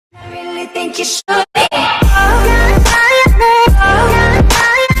think you should be.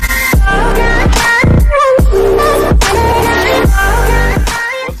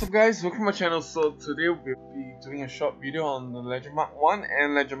 What's up guys, welcome to my channel. So today we'll be doing a short video on the Legend Mark 1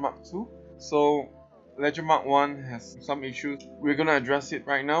 and Legend Mark 2. So Legend Mark 1 has some issues. We're gonna address it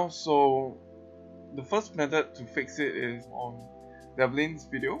right now. So the first method to fix it is on Devlin's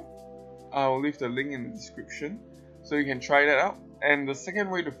video. I'll leave the link in the description so you can try that out. And the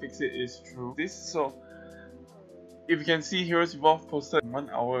second way to fix it is through this. So if you can see, Heroes Evolve posted 1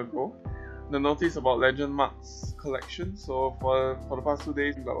 hour ago the notice about Legend Mark's collection. So for the past 2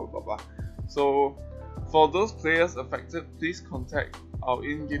 days, blah blah blah blah. So for those players affected, please contact our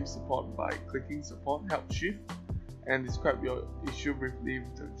in-game support by clicking support help shift and describe your issue briefly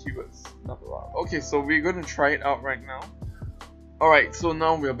with the keywords blah blah blah. Okay, so we're gonna try it out right now. Alright, so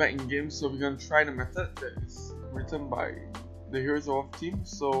now we're back in game, so we're gonna try the method that is written by the Heroes Evolve team.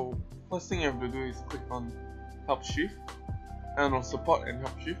 So first thing you have to do is click on help shift, and on support and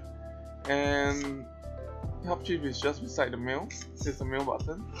help shift. And help shift is just beside the mail. Here's the mail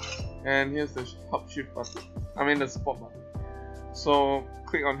button, and here's the help shift button. I mean the support button. So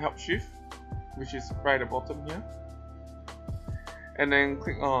click on help shift, which is right at the bottom here, and then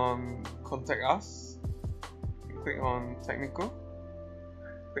click on contact us, click on technical,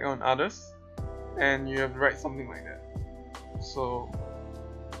 click on others, and you have to write something like that. So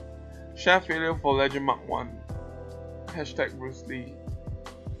share failure for Legend Mark 1, hashtag Bruce Lee.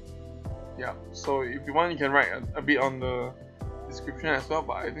 Yeah, so if you want you can write a bit on the description as well,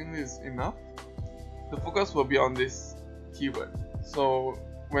 but I think this is enough. The focus will be on this keyword. So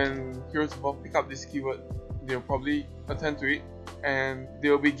when Heroes Evolve pick up this keyword, they'll probably attend to it and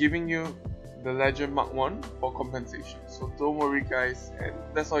they'll be giving you the Legend Mark 1 for compensation. So don't worry guys, and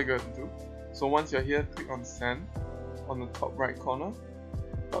that's all you got to do. So once you're here, click on send on the top right corner,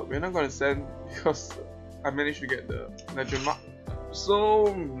 but we're not going to send because I managed to get the Legend Mark.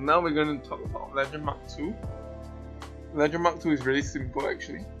 So now we're going to talk about Legend Mark 2. Legend Mark 2 is really simple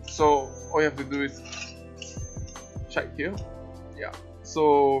actually. So all you have to do is check here. Yeah,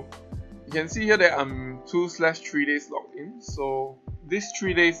 so you can see here that I'm 2/3 days logged in. So these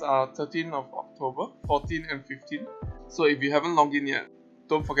 3 days are 13th of October, 14 and 15. So if you haven't logged in yet,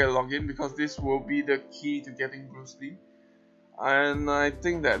 don't forget to log in because this will be the key to getting Bruce Lee. And I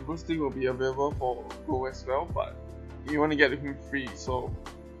think that Bruce Lee will be available for Go as well, but you want to get him free, so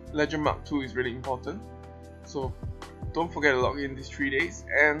Legend Mark 2 is really important. So don't forget to log in these 3 days,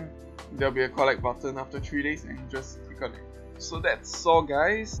 and there'll be a collect button after 3 days and you just click on it. So that's all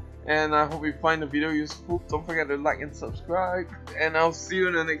guys, and I hope you find the video useful. Don't forget to like and subscribe, and I'll see you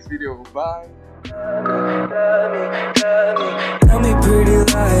in the next video. Bye. Tell me pretty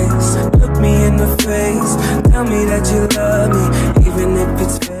lies, look me in the face, tell me that you love me, even if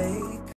it's